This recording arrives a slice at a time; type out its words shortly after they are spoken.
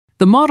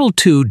The Model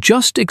 2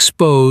 just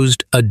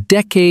exposed a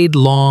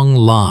decade-long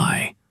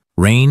lie.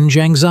 Range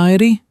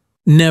anxiety?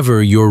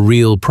 Never your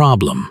real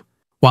problem.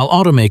 While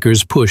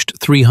automakers pushed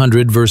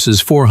 300 versus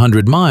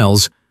 400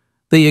 miles,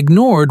 they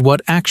ignored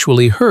what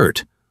actually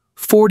hurt: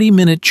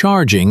 40-minute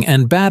charging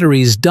and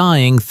batteries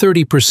dying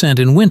 30%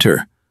 in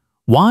winter.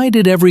 Why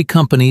did every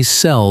company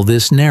sell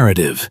this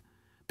narrative?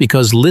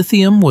 Because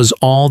lithium was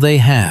all they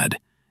had,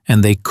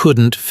 and they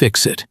couldn't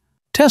fix it.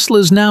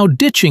 Tesla's now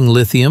ditching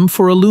lithium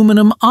for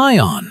aluminum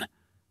ion.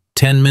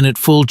 10-minute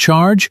full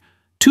charge,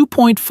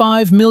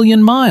 2.5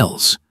 million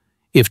miles.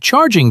 If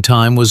charging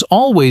time was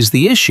always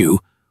the issue,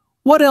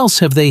 what else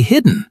have they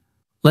hidden?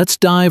 Let's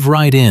dive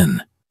right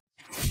in.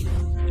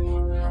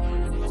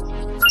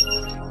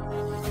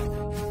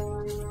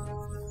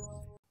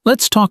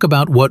 Let's talk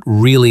about what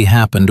really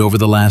happened over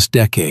the last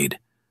decade.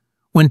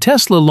 When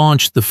Tesla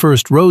launched the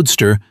first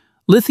Roadster,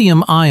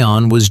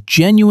 lithium-ion was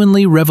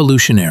genuinely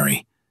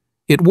revolutionary.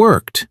 It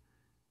worked.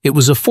 It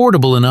was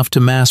affordable enough to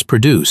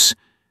mass-produce,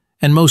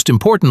 and most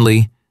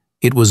importantly,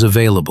 it was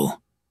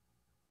available.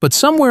 But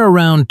somewhere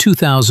around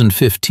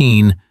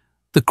 2015,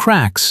 the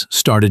cracks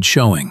started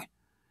showing.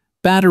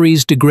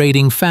 Batteries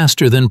degrading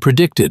faster than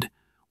predicted,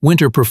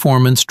 winter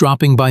performance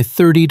dropping by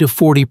 30 to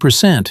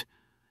 40%,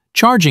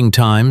 charging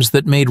times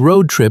that made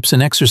road trips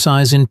an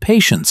exercise in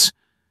patience.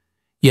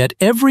 Yet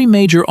every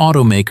major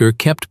automaker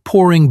kept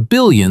pouring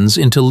billions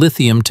into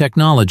lithium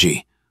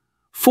technology.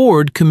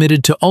 Ford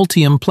committed to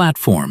Ultium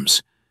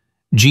platforms.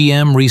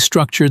 GM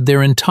restructured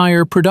their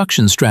entire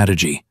production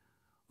strategy.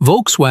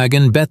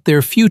 Volkswagen bet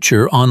their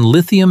future on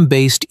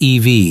lithium-based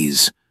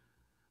EVs.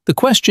 The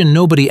question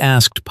nobody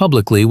asked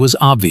publicly was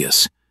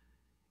obvious.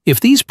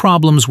 If these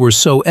problems were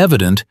so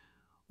evident,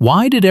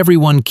 why did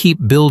everyone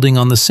keep building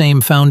on the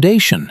same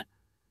foundation?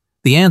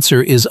 The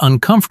answer is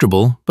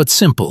uncomfortable but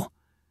simple.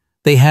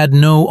 They had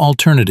no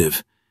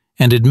alternative,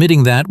 and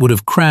admitting that would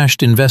have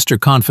crashed investor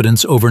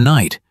confidence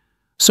overnight.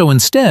 So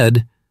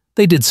instead,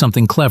 they did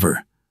something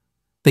clever.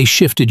 They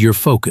shifted your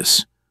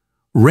focus.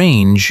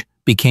 Range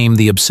became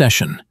the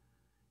obsession.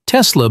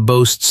 Tesla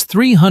boasts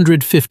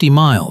 350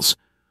 miles.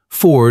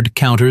 Ford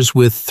counters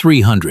with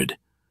 300.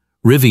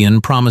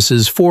 Rivian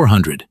promises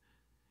 400.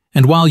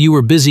 And while you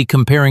were busy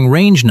comparing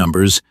range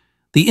numbers,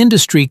 the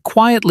industry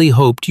quietly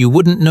hoped you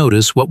wouldn't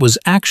notice what was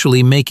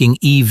actually making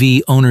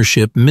EV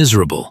ownership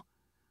miserable.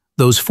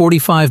 Those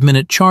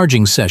 45-minute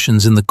charging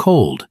sessions in the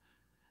cold.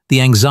 The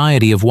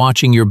anxiety of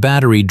watching your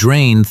battery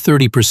drain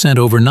 30%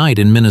 overnight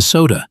in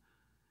Minnesota.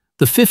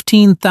 The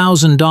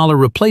 $15,000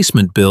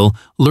 replacement bill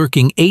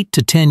lurking 8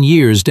 to 10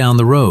 years down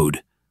the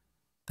road.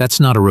 That's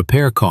not a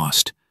repair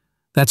cost.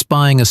 That's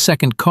buying a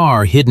second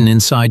car hidden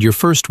inside your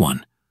first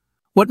one.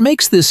 What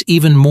makes this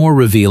even more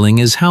revealing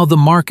is how the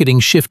marketing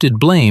shifted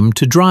blame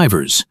to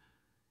drivers.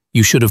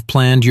 You should have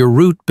planned your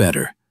route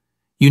better.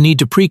 You need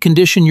to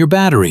precondition your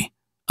battery,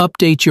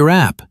 update your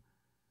app.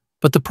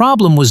 But the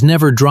problem was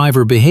never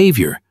driver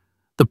behavior.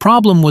 The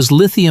problem was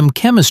lithium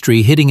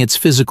chemistry hitting its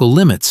physical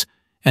limits,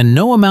 and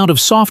no amount of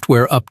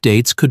software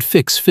updates could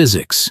fix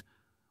physics.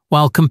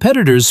 While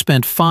competitors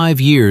spent 5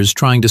 years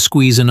trying to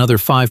squeeze another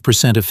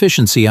 5%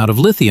 efficiency out of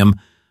lithium,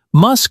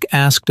 Musk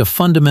asked a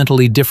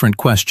fundamentally different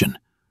question.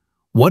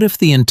 What if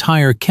the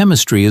entire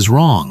chemistry is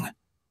wrong?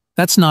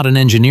 That's not an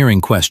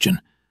engineering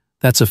question.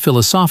 That's a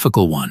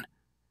philosophical one.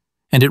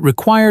 And it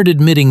required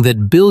admitting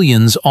that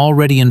billions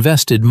already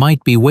invested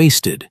might be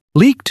wasted.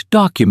 Leaked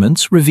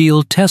documents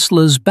reveal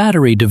Tesla's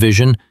battery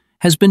division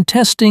has been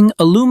testing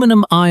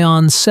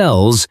aluminum-ion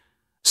cells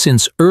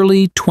since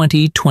early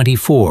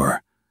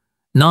 2024.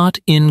 Not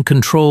in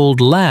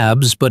controlled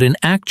labs, but in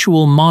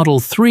actual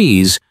Model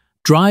 3s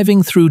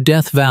driving through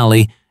Death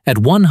Valley at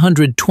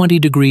 120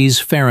 degrees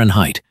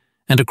Fahrenheit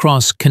and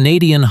across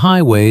Canadian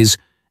highways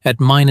at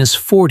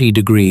 -40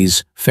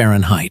 degrees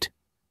Fahrenheit.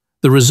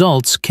 The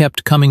results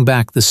kept coming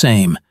back the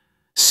same: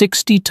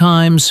 60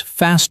 times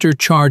faster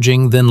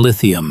charging than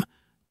lithium,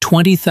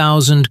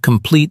 20,000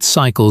 complete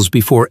cycles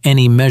before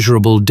any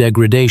measurable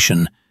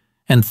degradation,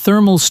 and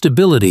thermal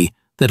stability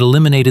that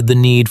eliminated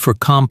the need for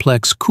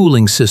complex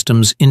cooling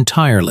systems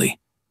entirely.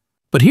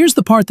 But here's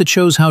the part that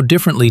shows how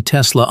differently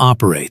Tesla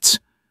operates.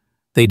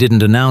 They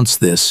didn't announce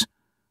this.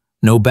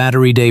 No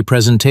Battery Day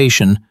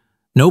presentation,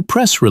 no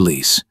press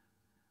release.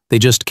 They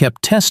just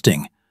kept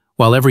testing,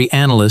 while every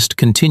analyst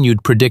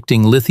continued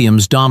predicting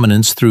lithium's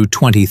dominance through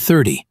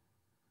 2030.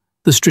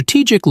 The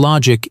strategic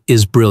logic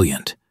is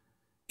brilliant.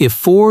 If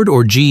Ford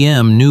or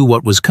GM knew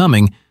what was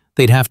coming,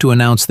 they'd have to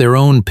announce their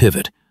own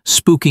pivot,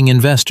 spooking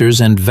investors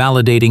and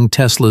validating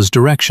Tesla's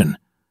direction.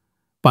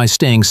 By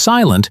staying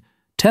silent,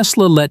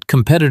 Tesla let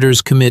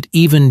competitors commit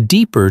even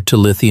deeper to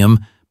lithium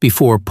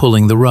before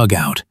pulling the rug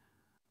out.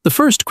 The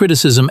first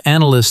criticism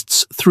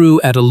analysts threw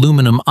at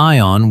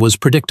aluminum-ion was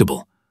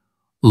predictable: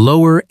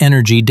 lower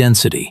energy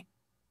density.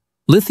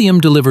 Lithium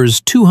delivers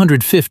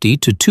 250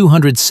 to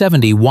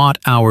 270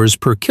 watt-hours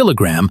per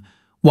kilogram,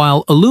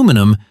 while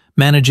aluminum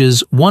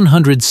manages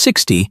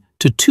 160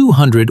 to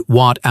 200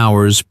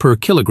 watt-hours per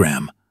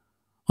kilogram.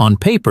 On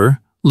paper,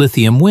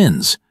 lithium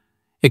wins.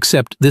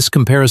 except this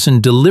comparison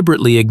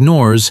deliberately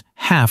ignores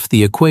half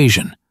the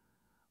equation.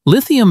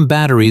 Lithium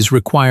batteries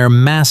require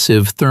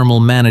massive thermal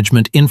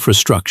management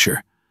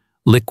infrastructure,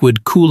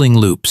 liquid cooling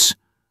loops,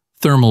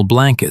 thermal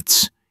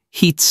blankets,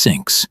 heat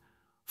sinks,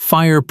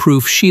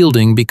 fireproof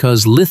shielding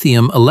because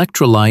lithium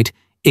electrolyte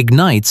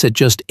ignites at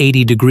just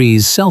 80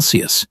 degrees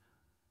Celsius.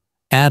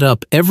 Add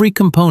up every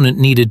component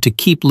needed to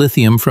keep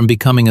lithium from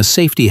becoming a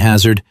safety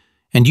hazard,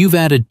 and you've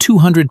added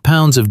 200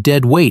 pounds of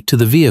dead weight to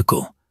the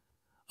vehicle.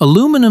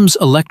 Aluminum's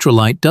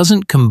electrolyte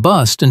doesn't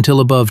combust until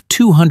above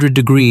 200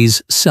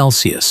 degrees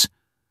Celsius.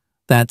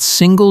 That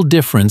single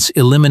difference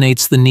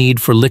eliminates the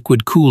need for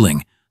liquid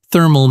cooling,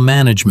 thermal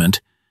management,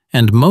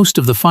 and most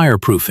of the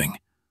fireproofing.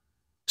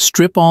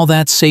 Strip all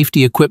that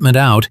safety equipment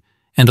out,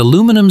 and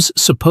aluminum's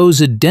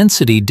supposed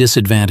density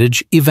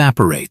disadvantage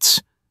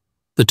evaporates.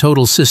 The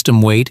total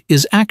system weight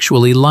is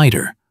actually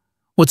lighter.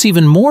 What's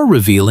even more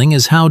revealing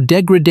is how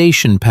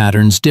degradation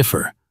patterns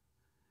differ.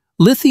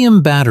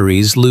 Lithium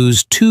batteries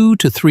lose 2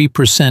 to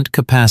 3%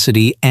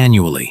 capacity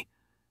annually.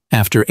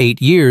 After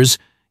 8 years,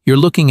 you're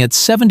looking at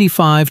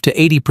 75 to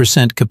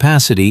 80%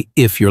 capacity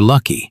if you're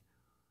lucky.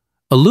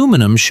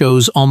 Aluminum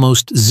shows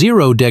almost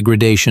zero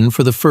degradation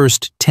for the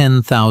first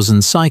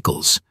 10,000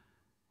 cycles.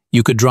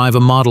 You could drive a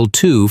Model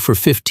 2 for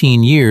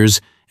 15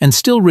 years and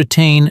still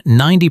retain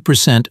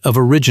 90% of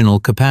original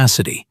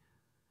capacity.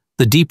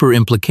 The deeper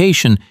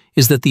implication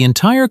is that the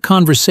entire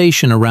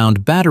conversation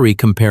around battery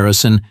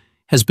comparison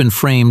has been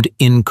framed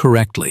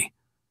incorrectly.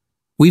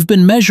 We've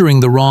been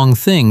measuring the wrong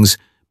things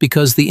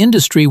because the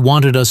industry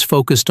wanted us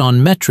focused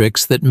on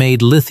metrics that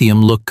made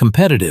lithium look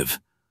competitive.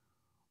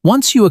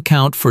 Once you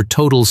account for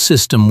total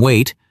system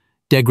weight,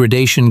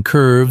 degradation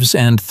curves,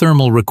 and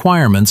thermal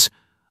requirements,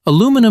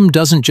 aluminum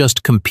doesn't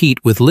just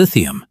compete with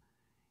lithium.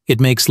 It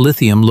makes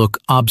lithium look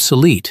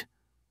obsolete.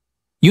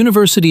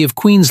 University of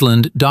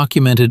Queensland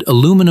documented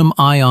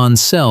aluminum-ion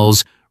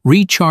cells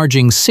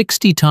recharging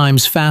 60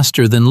 times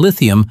faster than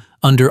lithium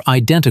under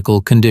identical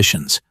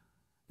conditions.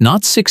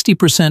 Not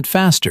 60%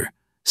 faster,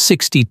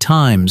 60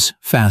 times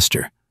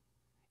faster.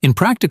 In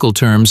practical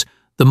terms,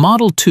 the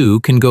Model 2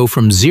 can go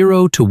from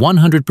 0 to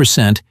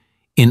 100%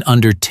 in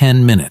under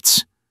 10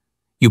 minutes.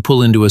 You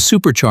pull into a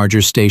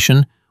supercharger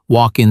station,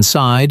 walk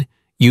inside,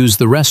 use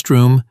the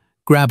restroom,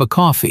 grab a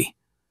coffee.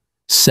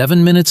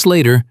 7 minutes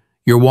later,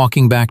 you're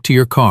walking back to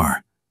your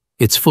car.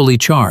 It's fully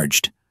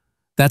charged.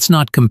 That's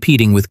not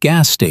competing with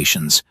gas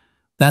stations.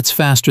 That's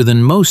faster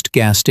than most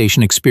gas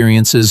station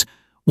experiences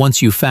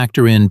once you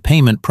factor in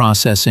payment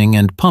processing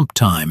and pump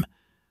time.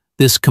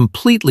 This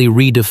completely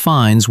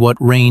redefines what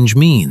range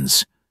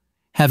means.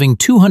 Having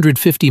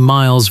 250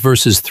 miles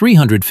versus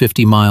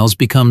 350 miles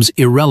becomes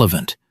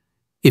irrelevant.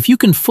 If you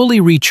can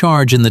fully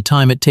recharge in the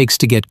time it takes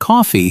to get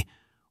coffee,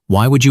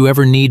 why would you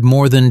ever need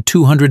more than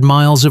 200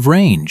 miles of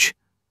range?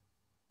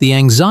 The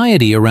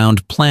anxiety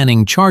around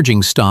planning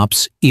charging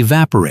stops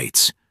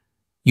evaporates.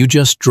 You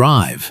just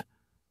drive.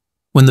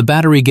 When the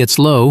battery gets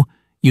low,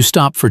 you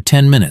stop for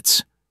 10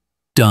 minutes.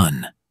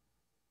 Done.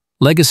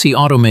 Legacy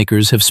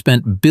automakers have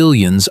spent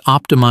billions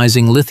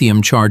optimizing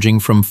lithium charging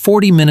from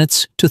 40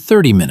 minutes to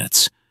 30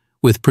 minutes,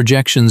 with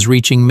projections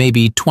reaching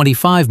maybe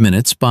 25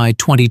 minutes by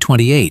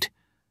 2028.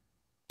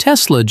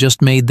 Tesla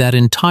just made that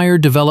entire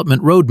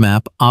development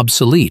roadmap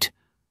obsolete.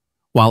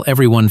 While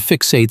everyone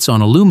fixates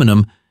on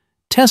aluminum,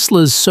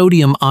 Tesla's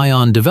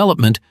sodium-ion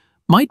development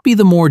might be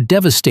the more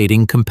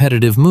devastating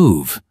competitive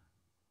move.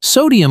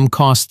 Sodium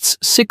costs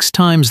 6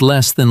 times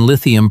less than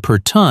lithium per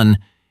ton,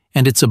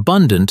 and it's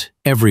abundant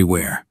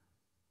everywhere.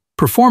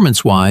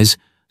 Performance-wise,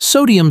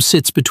 sodium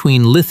sits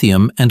between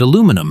lithium and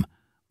aluminum,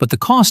 but the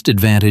cost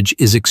advantage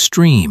is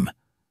extreme.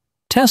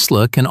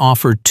 Tesla can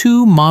offer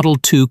 2 Model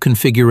 2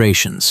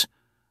 configurations.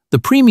 The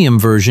premium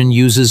version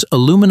uses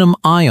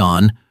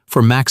aluminum-ion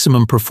for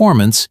maximum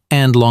performance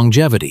and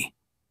longevity.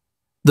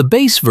 The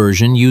base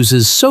version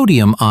uses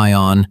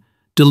sodium-ion,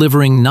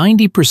 delivering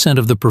 90%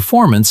 of the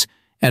performance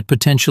at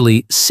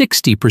potentially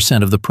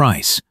 60% of the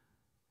price.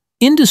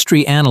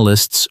 Industry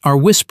analysts are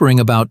whispering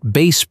about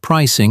base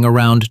pricing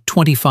around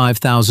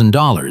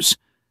 $25,000.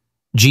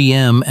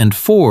 GM and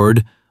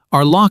Ford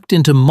are locked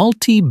into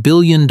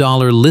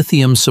multi-billion-dollar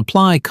lithium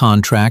supply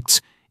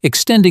contracts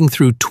extending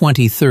through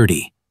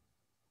 2030.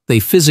 They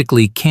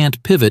physically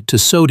can't pivot to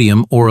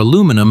sodium or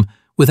aluminum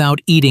without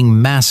eating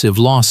massive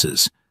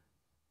losses.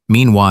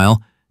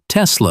 Meanwhile,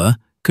 Tesla,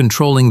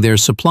 controlling their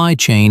supply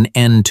chain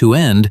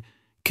end-to-end,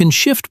 can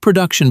shift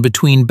production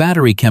between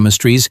battery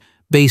chemistries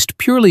based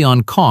purely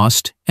on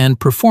cost and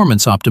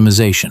performance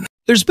optimization.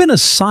 There's been a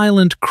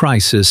silent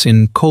crisis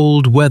in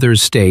cold weather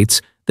states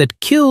that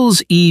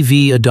kills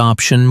EV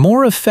adoption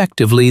more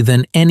effectively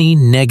than any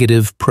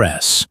negative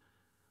press.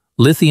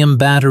 Lithium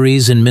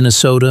batteries in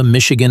Minnesota,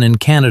 Michigan, and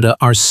Canada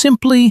are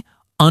simply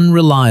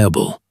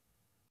unreliable.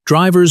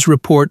 Drivers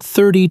report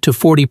 30 to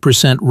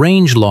 40%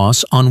 range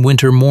loss on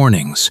winter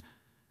mornings,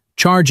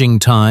 charging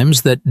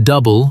times that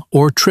double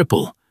or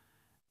triple,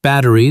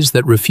 batteries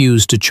that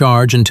refuse to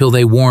charge until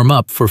they warm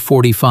up for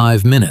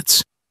 45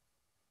 minutes.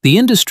 The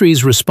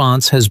industry's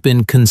response has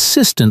been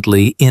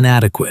consistently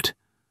inadequate.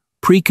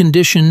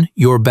 precondition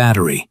your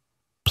battery,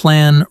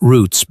 plan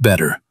routes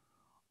better.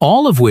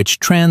 All of which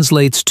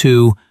translates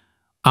to,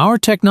 our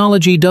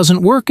technology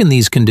doesn't work in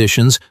these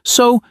conditions,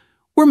 so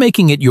we're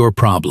making it your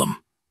problem.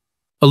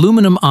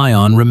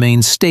 Aluminum-ion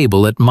remains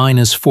stable at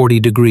 -40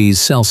 degrees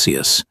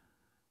Celsius.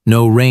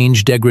 No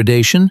range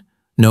degradation,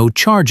 no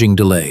charging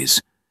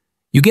delays.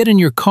 You get in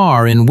your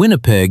car in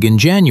Winnipeg in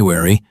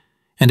January,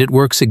 and it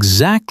works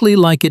exactly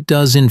like it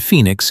does in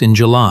Phoenix in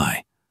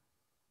July.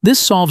 This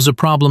solves a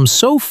problem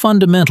so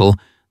fundamental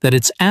that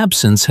its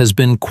absence has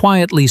been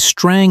quietly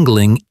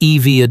strangling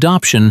EV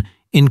adoption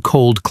in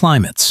cold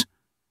climates.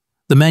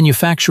 The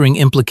manufacturing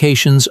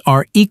implications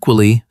are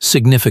equally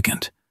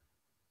significant.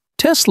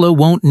 Tesla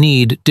won't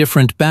need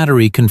different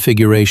battery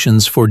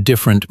configurations for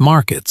different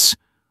markets.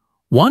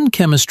 One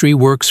chemistry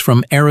works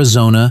from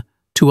Arizona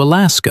to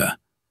Alaska.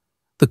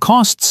 The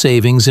cost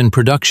savings in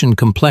production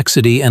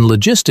complexity and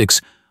logistics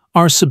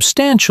are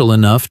substantial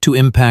enough to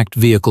impact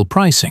vehicle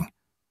pricing.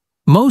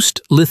 Most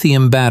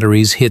lithium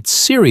batteries hit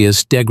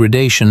serious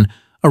degradation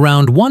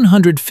around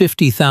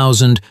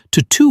 150,000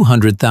 to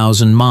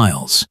 200,000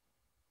 miles.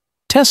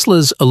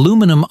 Tesla's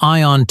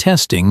aluminum-ion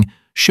testing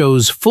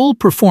shows full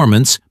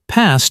performance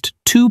past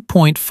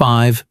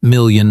 2.5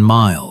 million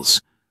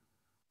miles.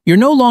 You're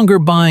no longer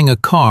buying a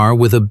car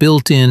with a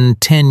built-in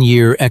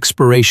 10-year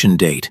expiration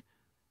date.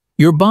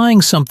 You're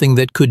buying something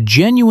that could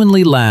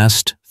genuinely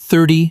last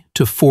 30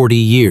 to 40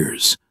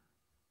 years.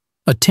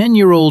 A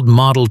 10-year-old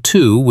Model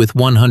 2 with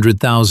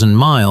 100,000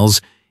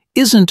 miles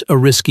isn't a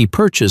risky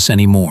purchase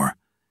anymore.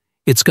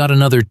 It's got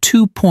another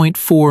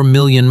 2.4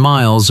 million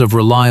miles of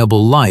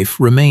reliable life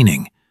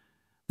remaining.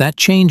 That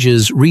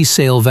changes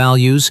resale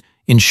values,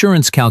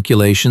 insurance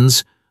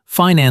calculations,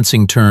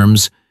 financing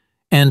terms,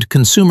 and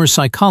consumer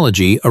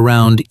psychology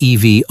around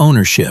EV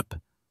ownership.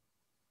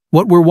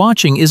 What we're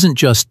watching isn't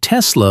just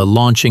Tesla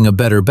launching a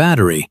better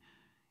battery.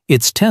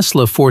 It's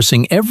Tesla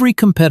forcing every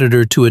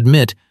competitor to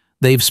admit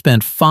they've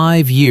spent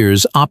 5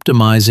 years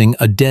optimizing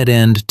a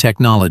dead-end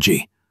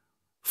technology.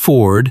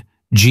 Ford,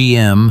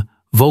 GM,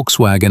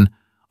 Volkswagen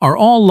are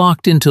all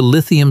locked into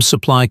lithium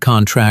supply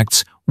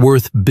contracts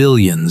worth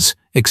billions,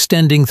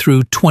 extending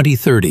through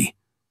 2030.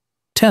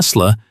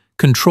 Tesla,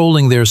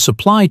 controlling their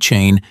supply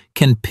chain,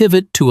 can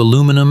pivot to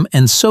aluminum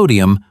and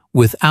sodium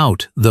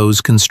without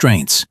those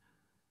constraints.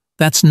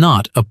 That's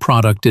not a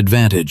product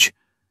advantage.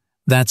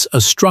 That's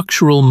a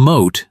structural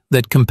moat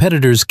that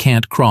competitors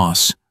can't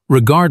cross,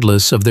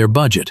 regardless of their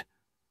budget.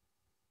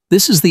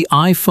 This is the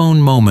iPhone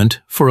moment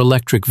for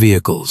electric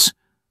vehicles.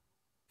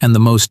 And the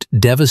most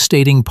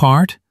devastating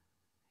part?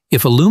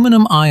 If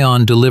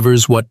aluminum-ion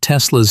delivers what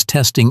Tesla's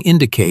testing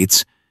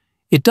indicates,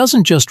 it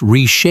doesn't just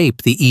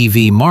reshape the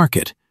EV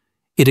market,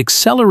 it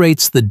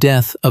accelerates the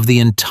death of the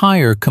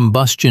entire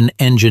combustion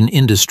engine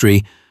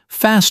industry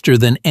faster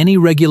than any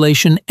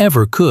regulation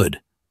ever could.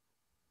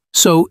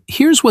 So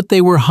here's what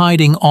they were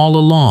hiding all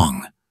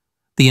along.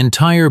 The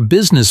entire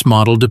business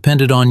model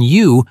depended on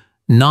you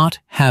not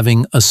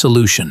having a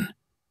solution.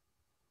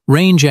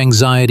 Range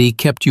anxiety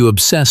kept you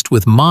obsessed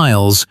with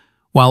miles,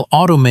 while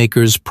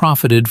automakers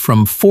profited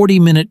from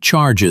 40-minute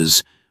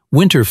charges,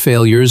 winter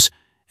failures,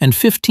 and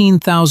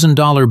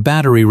 $15,000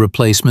 battery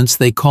replacements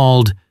they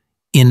called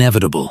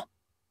inevitable.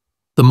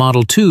 The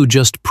Model 2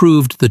 just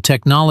proved the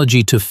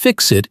technology to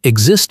fix it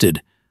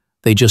existed.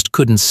 They just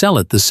couldn't sell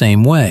it the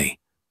same way.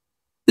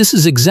 This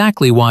is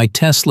exactly why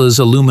Tesla's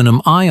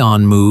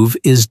aluminum-ion move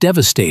is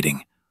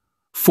devastating.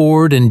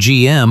 Ford and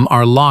GM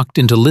are locked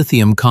into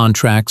lithium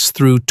contracts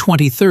through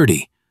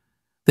 2030.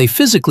 They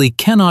physically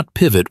cannot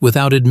pivot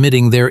without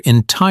admitting their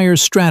entire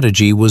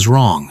strategy was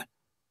wrong.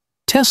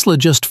 Tesla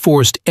just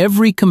forced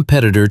every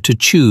competitor to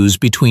choose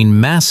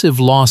between massive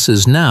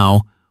losses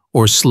now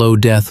or slow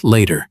death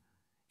later.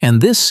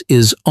 And this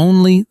is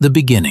only the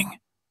beginning.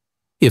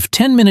 If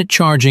 10-minute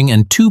charging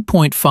and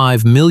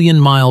 2.5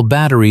 million-mile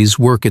batteries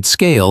work at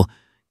scale,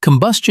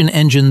 combustion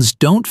engines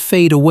don't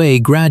fade away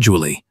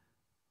gradually.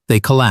 They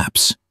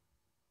collapse.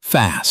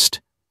 Fast.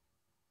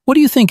 What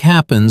do you think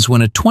happens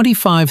when a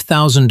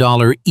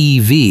 $25,000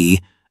 EV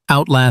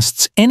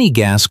outlasts any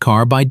gas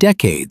car by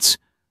decades?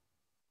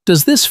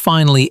 Does this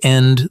finally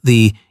end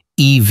the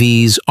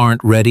 "EVs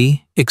aren't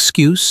ready"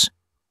 excuse?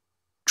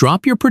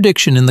 Drop your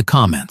prediction in the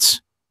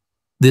comments.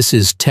 This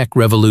is Tech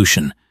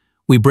Revolution.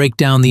 We break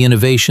down the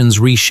innovations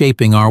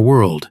reshaping our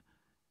world.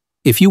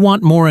 If you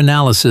want more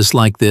analysis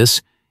like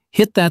this,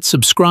 hit that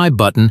subscribe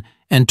button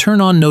and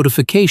turn on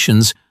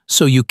notifications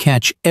so you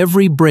catch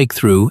every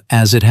breakthrough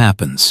as it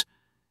happens.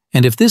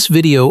 And if this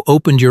video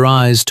opened your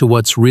eyes to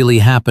what's really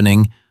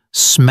happening,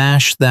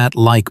 smash that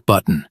like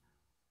button.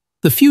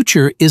 The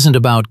future isn't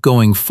about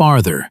going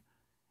farther.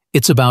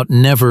 It's about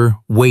never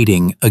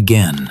waiting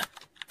again.